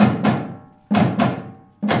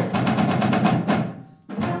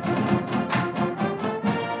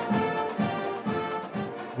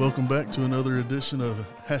Welcome back to another edition of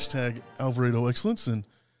hashtag Alvarado Excellence. And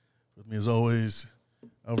with me, as always,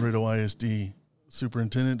 Alvarado ISD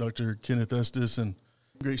Superintendent, Dr. Kenneth Estes. And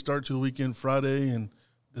great start to the weekend Friday, and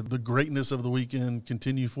the greatness of the weekend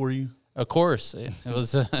continue for you? Of course. It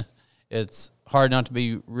was. It's hard not to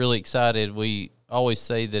be really excited. We always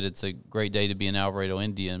say that it's a great day to be an Alvarado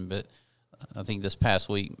Indian, but I think this past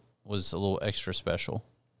week was a little extra special.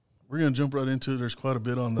 We're going to jump right into it. There's quite a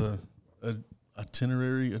bit on the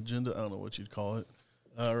itinerary agenda. I don't know what you'd call it.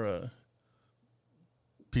 Our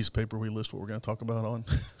piece of paper we list what we're going to talk about on.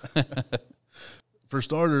 For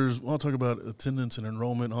starters, we'll talk about attendance and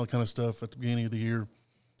enrollment and all that kind of stuff at the beginning of the year.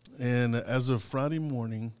 And as of Friday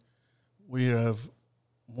morning, we have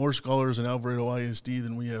more scholars in Alvarado ISD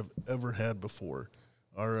than we have ever had before.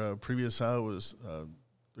 Our previous high was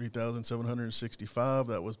 3,765.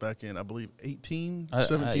 That was back in, I believe, 17, yeah,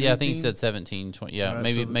 18? I think he said 17, 20. Yeah, right,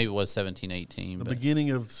 maybe it was 17, 18. The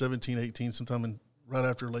beginning of 17, 18, sometime right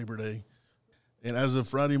after Labor Day. And as of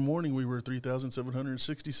Friday morning, we were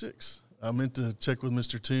 3,766. I meant to check with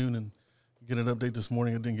Mr. Toon and get an update this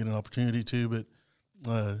morning. I didn't get an opportunity to,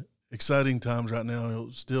 but exciting times right now.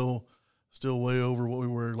 Still way over what we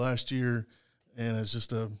were last year, and it's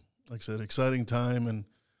just like I said, exciting time, and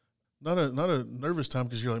not a nervous time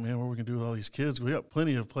because you're like, man, what are we gonna do with all these kids? We got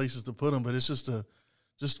plenty of places to put them, but it's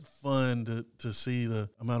just fun to see the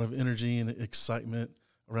amount of energy and excitement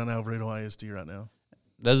around Alvarado ISD right now.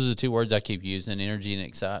 Those are the two words I keep using: energy and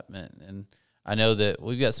excitement. And I know that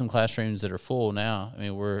we've got some classrooms that are full now. I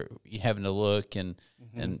mean, we're having to look and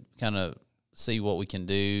kind of see what we can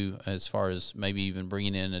do as far as maybe even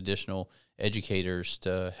bringing in additional educators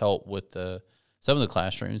to help with some of the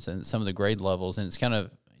classrooms and some of the grade levels. And it's kind of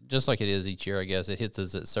just like it is each year, I guess. It hits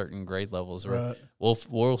us at certain grade levels. Right.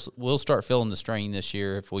 We'll start feeling the strain this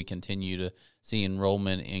year if we continue to see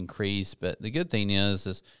enrollment increase. But the good thing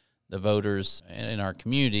is the voters in our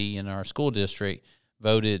community, in our school district,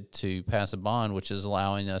 voted to pass a bond, which is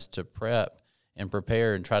allowing us to prep and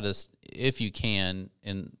prepare and try to, if you can,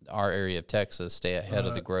 in our area of Texas, stay ahead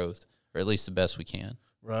of the growth, or at least the best we can.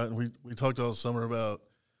 Right, and we talked all summer about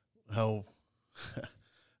how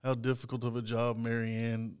difficult of a job Mary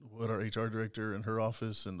Ann, our HR director, and her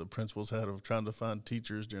office and the principals had of trying to find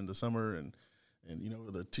teachers during the summer, and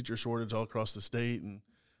the teacher shortage all across the state, and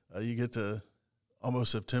you get to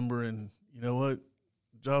almost September, and you know what?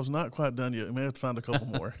 Job's not quite done yet. We may have to find a couple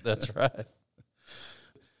more. That's right.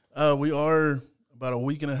 We are about a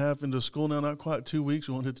week and a half into school now, not quite 2 weeks.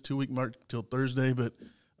 We won't hit the 2-week mark till Thursday, but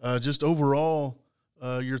just overall,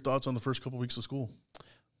 your thoughts on the first couple weeks of school?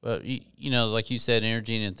 Well, like you said,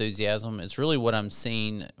 energy and enthusiasm, it's really what I'm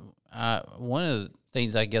seeing. One of the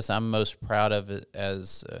things I guess I'm most proud of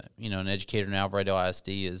as an educator in Alvarado ISD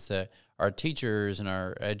is that our teachers and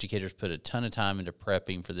our educators put a ton of time into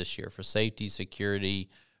prepping for this year, for safety, security,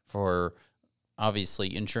 for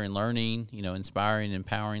obviously ensuring learning, inspiring,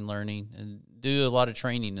 empowering learning, and do a lot of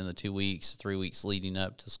training in the 2 weeks, 3 weeks leading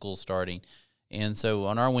up to school starting. And so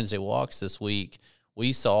on our Wednesday walks this week,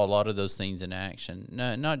 we saw a lot of those things in action,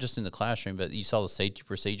 not just in the classroom, but you saw the safety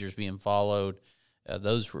procedures being followed.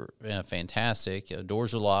 Those were fantastic.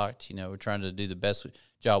 Doors are locked. We're trying to do the best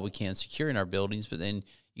job we can securing our buildings, but then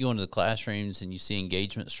you go into the classrooms and you see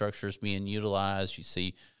engagement structures being utilized. You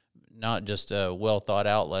see not just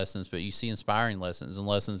well-thought-out lessons, but you see inspiring lessons and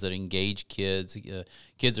lessons that engage kids.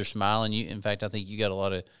 Kids are smiling. In fact, I think you got a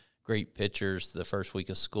lot of great pictures the first week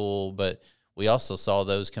of school, but we also saw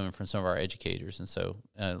those coming from some of our educators. And so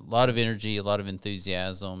a lot of energy, a lot of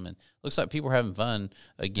enthusiasm, and looks like people are having fun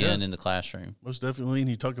again in the classroom. Most definitely. And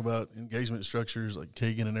you talk about engagement structures like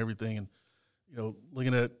Kagan and everything, and,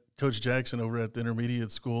 looking at Coach Jackson over at the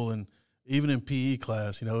intermediate school, and even in PE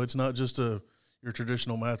class, it's not just your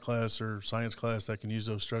traditional math class or science class that can use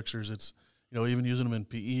those structures. It's, even using them in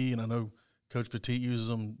PE, and I know Coach Petit uses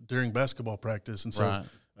them during basketball practice. And so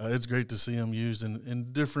it's great to see them used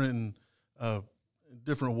in different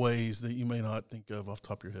ways that you may not think of off the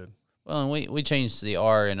top of your head. Well, and we changed the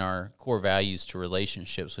R in our core values to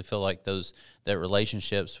relationships. We feel like that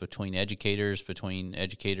relationships between educators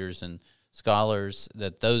and scholars,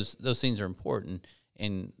 that those things are important,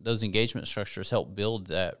 and those engagement structures help build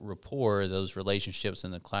that rapport, those relationships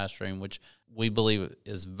in the classroom, which we believe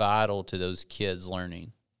is vital to those kids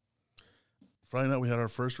learning. Friday night we had our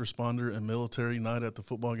first responder and military night at the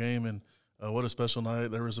football game, and what a special night.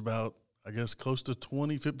 There was about, I guess, close to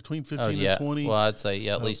 20, between 15 and 20. Well, I'd say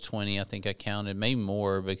at least 20. I think I counted, maybe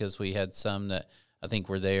more, because we had some that I think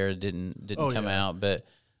were there didn't come out. But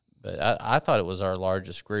I thought it was our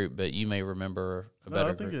largest group. But you may remember a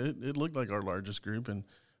better group. I think it looked like our largest group, and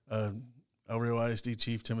El Reno ISD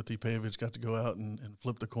Chief Timothy Pavich got to go out and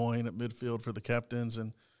flip the coin at midfield for the captains,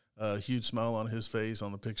 and a huge smile on his face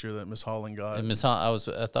on the picture that Miss Holland got. And Miss Holland,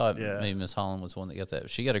 I thought maybe Miss Holland was the one that got that.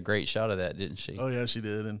 She got a great shot of that, didn't she? Oh yeah, she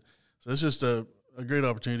did. And so it's just a great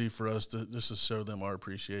opportunity for us to show them our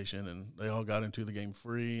appreciation. And they all got into the game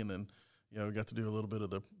free, and then we got to do a little bit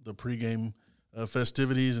of the pregame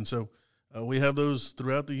festivities. And so we have those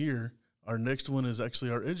throughout the year. Our next one is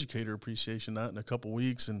actually our educator appreciation night in a couple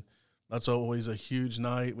weeks, and that's always a huge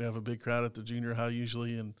night. We have a big crowd at the junior high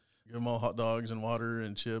usually, and give them all hot dogs and water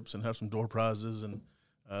and chips and have some door prizes. And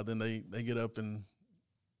then they get up and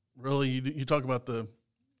really you talk about the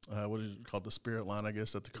what is it called, the spirit line, I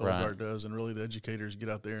guess, that the color guard does. And really the educators get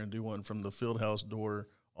out there and do one from the field house door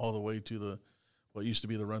all the way to what used to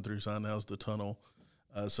be the run-through sign, now is the tunnel.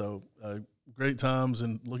 So great times,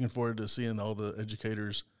 and looking forward to seeing all the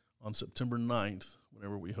educators on September 9th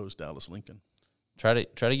whenever we host Dallas Lincoln. Try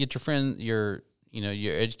to get your friend, your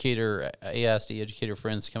educator, ASD educator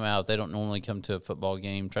friends to come out. They don't normally come to a football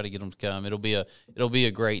game. Try to get them to come. It'll be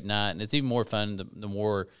a great night, and it's even more fun the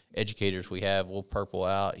more educators we have. We'll purple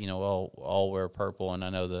out. We'll all wear purple, and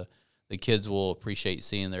I know the kids will appreciate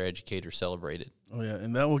seeing their educator celebrated. Oh yeah,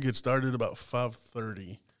 and that will get started about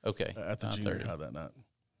 5:30. Okay, at the junior high that night.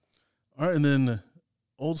 All right, and then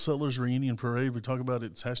Old Settlers Reunion Parade, we talk about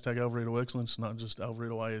it's hashtag Alvarado Excellence, not just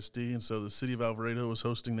Alvarado ISD. And so the city of Alvarado is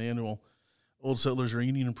hosting the annual Old Settlers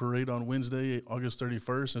Reunion Parade on Wednesday, August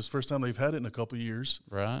 31st. It's the first time they've had it in a couple of years.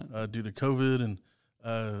 Right. Due to COVID,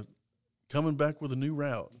 and coming back with a new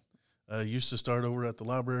route. Used to start over at the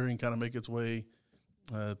library and kind of make its way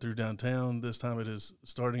through downtown. This time it is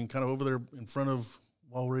starting kind of over there in front of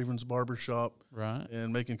Wall Ravens Barber Shop. Right.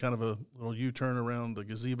 And making kind of a little U-turn around the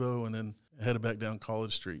gazebo and then headed back down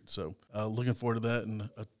College Street. So looking forward to that, and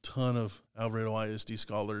a ton of Alvarado ISD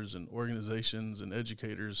scholars and organizations and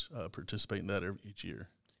educators participate in that each year.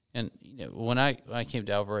 And when I came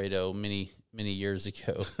to Alvarado many years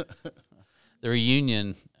ago, the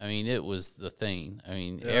reunion, it was the thing.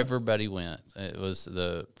 Everybody went.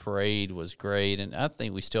 The parade was great, and I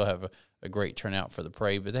think we still have a great turnout for the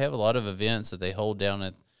parade, but they have a lot of events that they hold down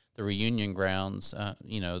at the reunion grounds.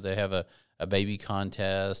 They have a baby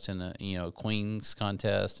contest and a queens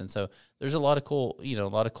contest, and so there's a lot of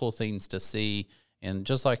cool things to see. And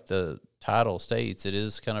just like the title states, it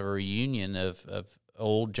is kind of a reunion of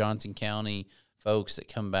old Johnson County folks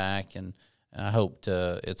that come back, and I hope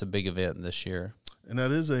it's a big event this year. And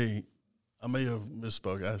that is I may have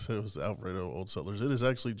misspoke. I said it was the Alvarado Old Settlers. It is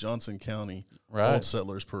actually Johnson County Old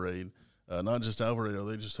Settlers Parade. Not just Alvarado.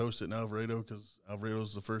 They just host it in Alvarado because Alvarado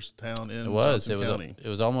is the first town in Johnson County. It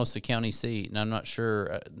was almost the county seat, and I'm not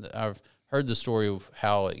sure. I've heard the story of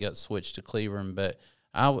how it got switched to Cleburne, but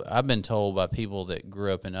I've been told by people that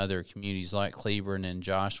grew up in other communities like Cleburne and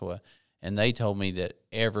Joshua, and they told me that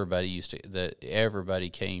everybody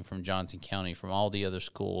came from Johnson County, from all the other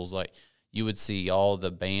schools. Like, you would see all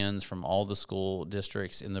the bands from all the school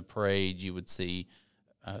districts in the parade. You would see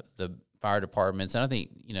the fire departments, and I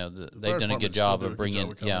think they've done a good job of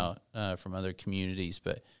bringing from other communities.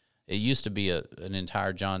 But it used to be an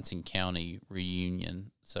entire Johnson County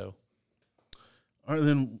reunion. So, all right,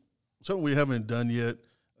 then something we haven't done yet,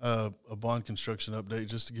 a bond construction update,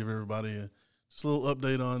 just to give everybody a little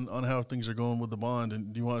update on how things are going with the bond.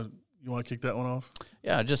 And do you want to kick that one off?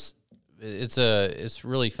 Yeah, it's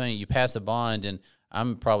really funny. You pass a bond, and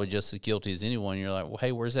I'm probably just as guilty as anyone. You're like, well,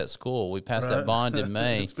 hey, where's that school? We passed that bond in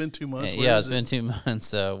May. It's been 2 months. It's been 2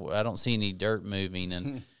 months. I don't see any dirt moving.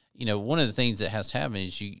 And, one of the things that has to happen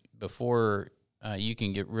is before you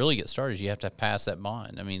can get started, you have to pass that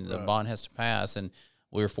bond. The bond has to pass, and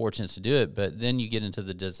we were fortunate to do it. But then you get into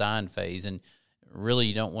the design phase, and really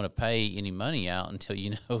you don't want to pay any money out until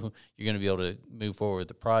you know you're going to be able to move forward with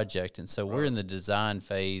the project. And so we're in the design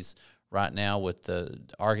phase right now with the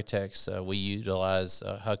architects. We utilize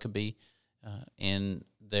Huckabee, and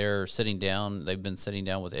they're sitting down. They've been sitting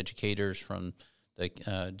down with educators from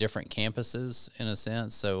the different campuses, in a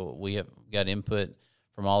sense. So we have got input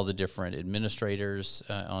from all the different administrators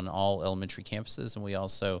on all elementary campuses, and we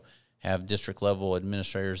also have district-level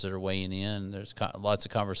administrators that are weighing in. There's lots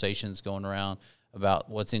of conversations going around about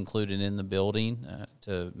what's included in the building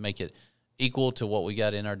to make it equal to what we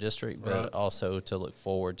got in our district, but also to look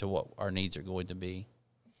forward to what our needs are going to be.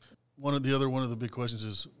 One of the big questions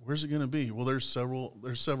is, where's it going to be? Well, there's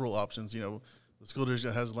several options. The school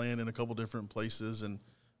district has land in a couple different places, and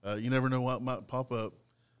you never know what might pop up.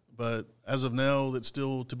 But as of now, it's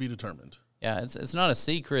still to be determined. Yeah, it's not a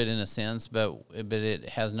secret in a sense, but it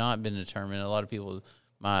has not been determined. A lot of people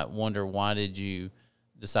might wonder, why did you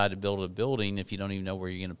decide to build a building if you don't even know where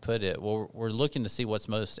you're going to put it. Well, we're looking to see what's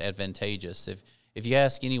most advantageous. If you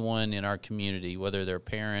ask anyone in our community, whether they're a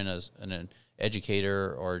parent, an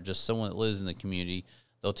educator, or just someone that lives in the community,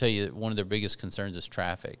 they'll tell you that one of their biggest concerns is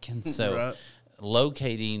traffic. And so Right.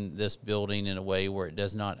 locating this building in a way where it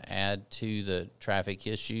does not add to the traffic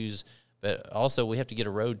issues, but also we have to get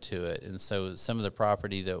a road to it. And so some of the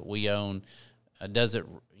property that we own does it,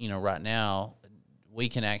 right now, we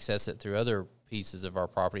can access it through other pieces of our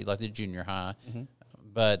property, like the junior high,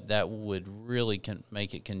 but that would really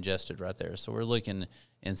make it congested right there. So we're looking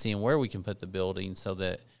and seeing where we can put the building so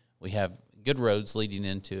that we have good roads leading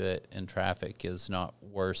into it and traffic is not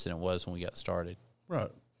worse than it was when we got started. Right.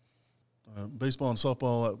 Baseball and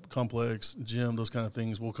softball complex, gym, those kind of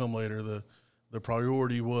things will come later. The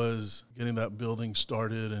priority was getting that building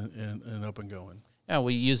started and up and going. Yeah,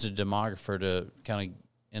 we used a demographer to kind of,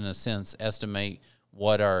 in a sense, estimate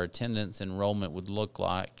what our attendance enrollment would look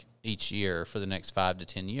like each year for the next 5 to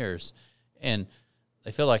 10 years. And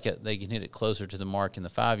they feel like they can hit it closer to the mark in the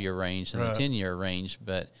 5-year range than Right. the 10-year range,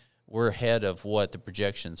 but we're ahead of what the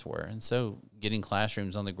projections were. And so getting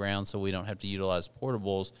classrooms on the ground so we don't have to utilize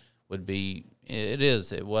portables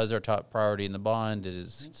it was our top priority in the bond. It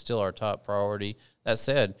is still our top priority. That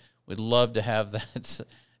said, we'd love to have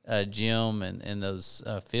that gym and those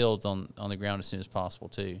fields on the ground as soon as possible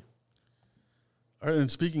too. All right, and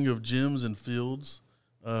speaking of gyms and fields,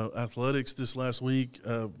 athletics this last week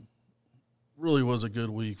really was a good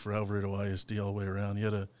week for Alvarado ISD all the way around. You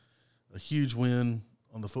had a huge win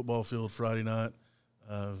on the football field Friday night,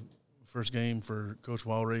 first game for Coach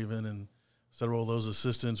Walraven and several of those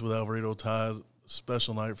assistants with Alvarado ties.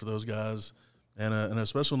 Special night for those guys, and a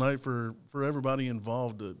special night for everybody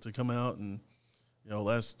involved to come out. And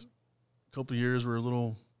last couple of years we're a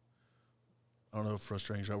little, I don't know if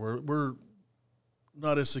frustrating is right. We're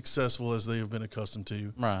not as successful as they have been accustomed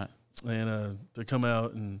to, Right? And to come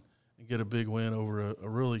out and get a big win over a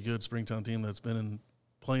really good Springtown team that's been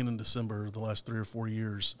playing in December the last 3 or 4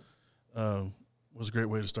 years was a great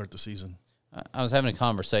way to start the season. I was having a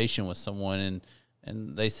conversation with someone,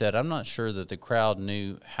 and they said, I'm not sure that the crowd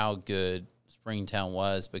knew how good Springtown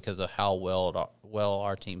was because of how well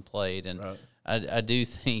our team played. And Right. I do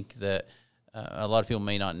think that a lot of people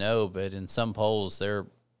may not know, but in some polls, they're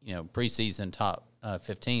preseason top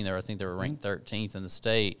 15. I think they were ranked 13th in the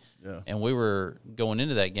state. Yeah. And we were going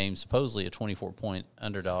into that game supposedly a 24-point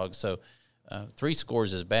underdog. So 3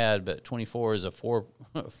 scores is bad, but 24 is a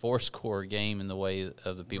four-score game in the way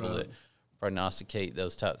of the people Right. that prognosticate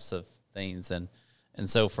those types of things. And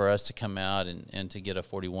so for us to come out and to get a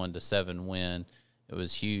 41-7 win, it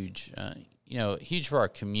was huge. Huge for our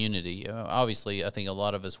community. Obviously, I think a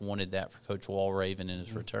lot of us wanted that for Coach Walraven in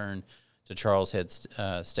his return to Charles Head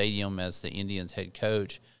Stadium as the Indians head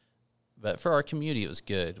coach. But for our community, it was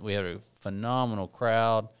good. We had a phenomenal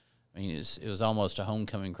crowd. I mean, it was almost a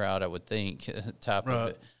homecoming crowd, I would think, type of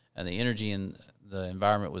it. And the energy and the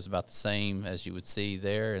environment was about the same as you would see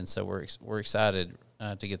there. And so we're excited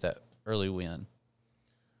to get that early win.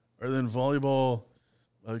 And then volleyball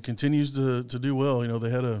continues to do well. They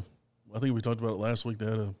had I think we talked about it last week. They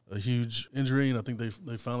had a huge injury, and I think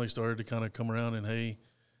they finally started to kind of come around and, hey,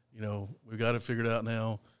 we've got it figured out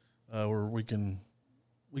now, where we can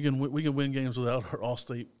win games without our all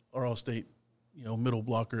state middle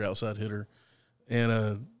blocker outside hitter,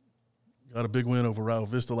 and got a big win over Rio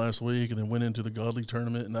Vista last week, and then went into the Godly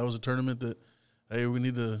tournament, and that was a tournament that, hey, we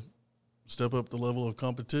need to step up the level of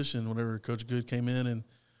competition. Whenever Coach Good came in, and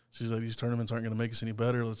she's like, these tournaments aren't going to make us any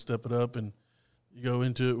better. Let's step it up, and you go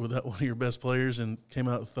into it without one of your best players, and came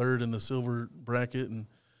out third in the silver bracket, and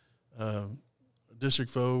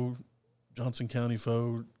district foe, Johnson County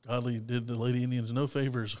foe, Godly did the Lady Indians no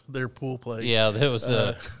favors with their pool play. Yeah, it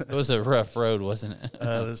was a rough road, wasn't it?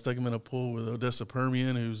 They stuck them in a pool with Odessa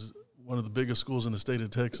Permian, who's one of the biggest schools in the state of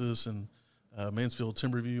Texas, and Mansfield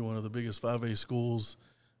Timberview, one of the biggest 5A schools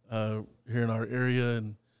here in our area.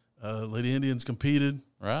 And Lady Indians competed.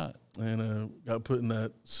 Right. And got put in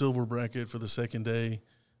that silver bracket for the second day,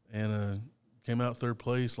 and came out third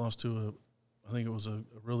place, lost to I think it was a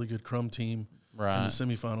really good Crum team in the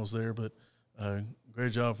semifinals there. But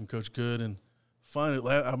great job from Coach Good. And finally,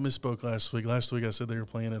 I misspoke last week. Last week I said they were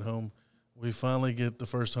playing at home. We finally get the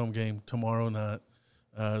first home game tomorrow night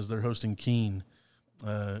as they're hosting Keene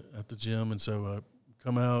at the gym. And so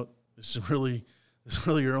come out. It's really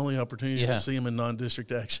your only opportunity to see them in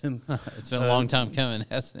non-district action. It's been a long time coming,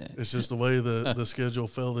 hasn't it? It's just the way the schedule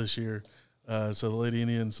fell this year. So the Lady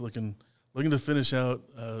Indians looking to finish out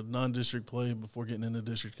non-district play before getting into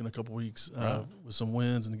district in a couple weeks with some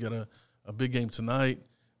wins, and get a big game tonight,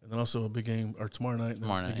 and then also a big game tomorrow night, and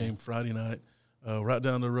a big game Friday night right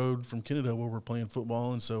down the road from Kennedale where we're playing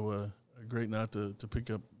football. And so a great night to pick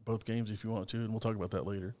up both games if you want to, and we'll talk about that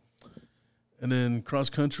later. And then cross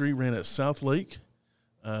country ran at South Lake,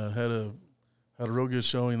 had a real good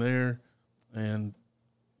showing there, and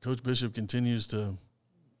Coach Bishop continues to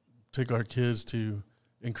take our kids to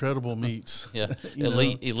incredible meets. Yeah,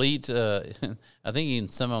 elite. I think even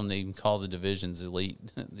some of them even call the divisions elite,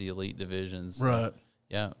 the elite divisions. Right.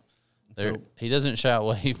 Yeah, he doesn't shy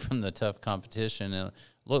away from the tough competition, and it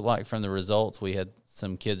looked like from the results we had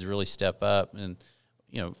some kids really step up, and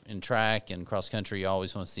in track and cross country, you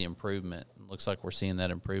always want to see improvement. It looks like we're seeing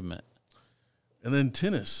that improvement. And then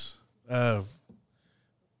tennis.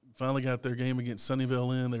 Finally got their game against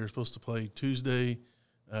Sunnyvale in. They were supposed to play Tuesday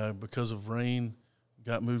because of rain.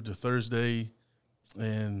 Got moved to Thursday,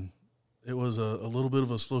 and it was a little bit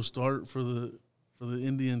of a slow start for the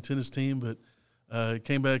Indian tennis team. But it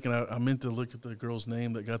came back, and I meant to look at the girl's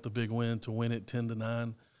name that got the big win to win it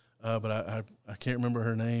 10-9. But I can't remember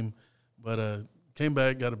her name. But came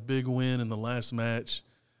back, got a big win in the last match,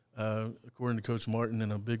 according to Coach Martin,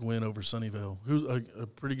 and a big win over Sunnyvale, who's a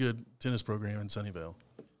pretty good tennis program in Sunnyvale.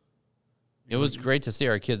 It was great to see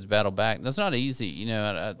our kids battle back. That's not easy.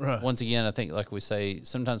 Right. Once again, I think, like we say,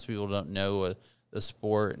 sometimes people don't know the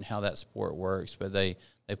sport and how that sport works, but they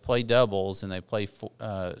play doubles and they play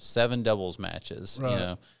 7 doubles matches,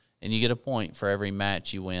 right. And you get a point for every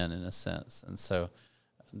match you win in a sense. And so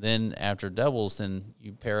then after doubles, then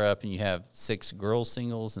you pair up and you have 6 girls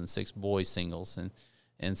singles and 6 boys singles.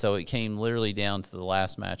 And so it came literally down to the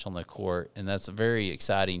last match on the court, and that's a very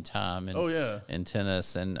exciting time in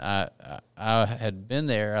tennis. And I had been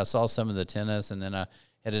there. I saw some of the tennis, and then I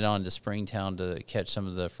headed on to Springtown to catch some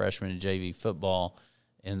of the freshman and JV football.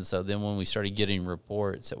 And so then when we started getting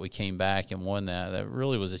reports that we came back and won that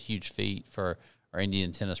really was a huge feat for our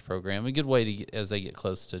Indian tennis program, a good way to get, as they get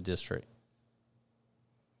close to district.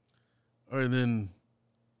 All right, then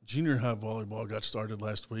junior high volleyball got started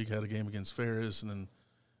last week, had a game against Ferris, and then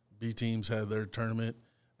B teams had their tournament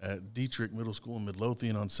at Dietrich Middle School in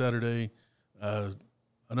Midlothian on Saturday. I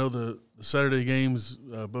know the Saturday games,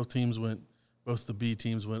 both the B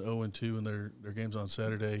teams went 0-2 in their games on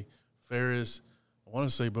Saturday. Ferris, I want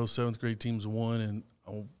to say both 7th grade teams won, and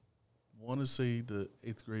I want to say the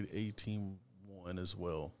 8th grade A team won as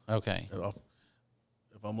well. Okay.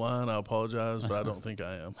 If I'm lying, I apologize, but I don't think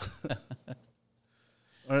I am.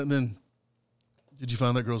 All right, and then did you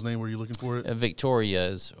find that girl's name? Were you looking for it?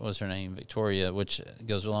 Victoria was her name, Victoria, which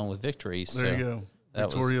goes along with victory. There you go.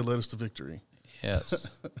 Victoria led us to victory.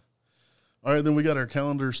 Yes. All right, then we got our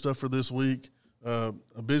calendar stuff for this week. A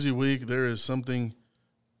busy week. There is something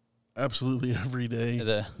absolutely every day.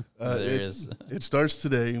 There is. It starts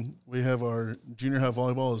today. We have our junior high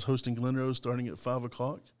volleyball is hosting Glenrose starting at 5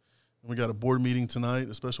 o'clock. And we got a board meeting tonight,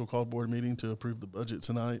 a special called board meeting to approve the budget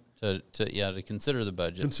tonight. To consider the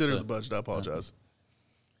budget. Consider the budget. I apologize.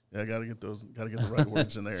 Yeah, I got to get the right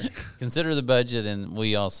words in there. Consider the budget, and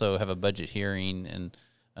we also have a budget hearing and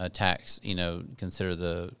tax. Consider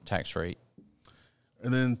the tax rate.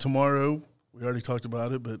 And then tomorrow, we already talked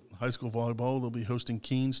about it, but high school volleyball, they'll be hosting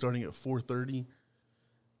Keene starting at 4:30.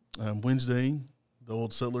 Wednesday, the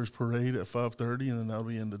Old Settlers Parade at 5:30, and then that'll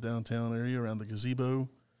be in the downtown area around the gazebo.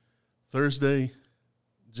 Thursday,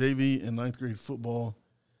 JV and 9th grade football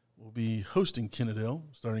will be hosting Kennedale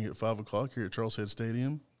starting at 5 o'clock here at Charles Head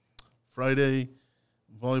Stadium. Friday,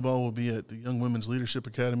 volleyball will be at the Young Women's Leadership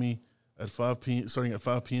Academy at 5 p.m. starting at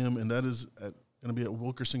 5 p.m., and that is going to be at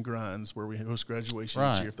Wilkerson Grinds, where we host graduation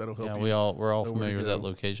each year, if that'll help you. We're all familiar with that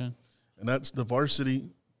location. And that's the varsity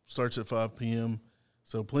starts at 5 p.m.,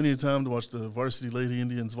 so plenty of time to watch the varsity Lady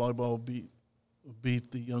Indians volleyball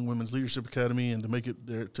beat the Young Women's Leadership Academy and to make it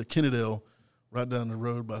there to Kennedale right down the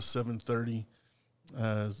road by 7:30.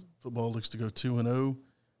 Football looks to go 2-0.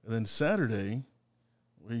 And then Saturday,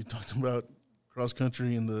 we talked about cross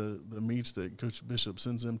country and the meets that Coach Bishop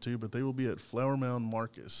sends them to, but they will be at Flower Mound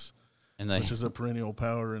Marcus, which is a perennial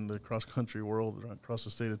power in the cross country world across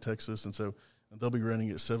the state of Texas. And they'll be running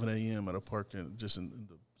at 7 a.m. at a park in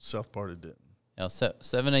the south part of Denton. Yeah,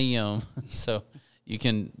 7 a.m. So you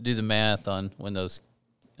can do the math on when those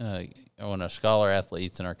when our scholar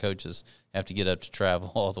athletes and our coaches have to get up to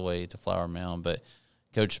travel all the way to Flower Mound. But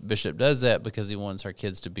Coach Bishop does that because he wants our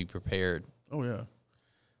kids to be prepared. Oh, yeah.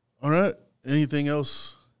 All right. Anything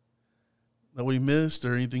else that we missed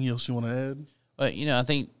or anything else you want to add? But, I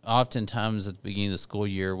think oftentimes at the beginning of the school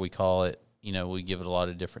year we call it we give it a lot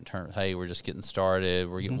of different terms. Hey, we're just getting started.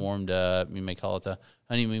 We're getting warmed up. You may call it the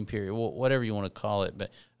honeymoon period, whatever you want to call it.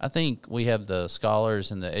 But I think we have the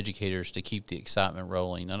scholars and the educators to keep the excitement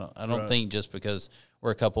rolling. I don't think just because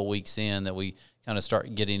we're a couple weeks in that we kind of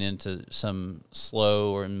start getting into some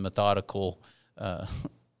slow or methodical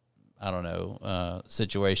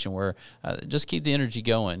situation where just keep the energy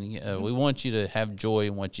going. We want you to have joy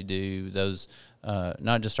in what you do. Those,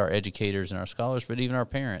 not just our educators and our scholars, but even our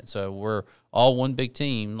parents. So we're all one big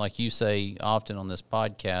team, like you say often on this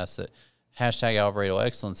podcast, that hashtag Alvarado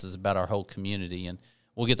Excellence is about our whole community. And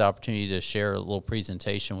we'll get the opportunity to share a little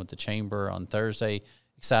presentation with the Chamber on Thursday.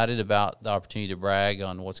 Excited about the opportunity to brag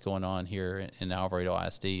on what's going on here in Alvarado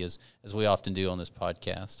ISD, as we often do on this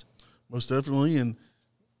podcast. Most definitely, and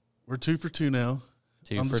we're 2 for 2 now.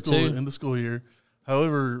 2 for 2 in the school year.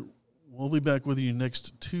 However, we'll be back with you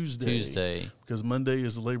next Tuesday. Because Monday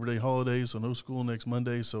is the Labor Day holiday, so no school next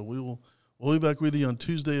Monday. So we'll be back with you on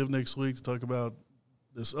Tuesday of next week to talk about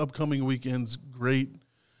this upcoming weekend's great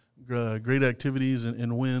activities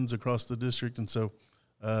and wins across the district. And so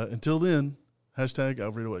until then, hashtag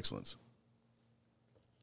Alvarado Excellence.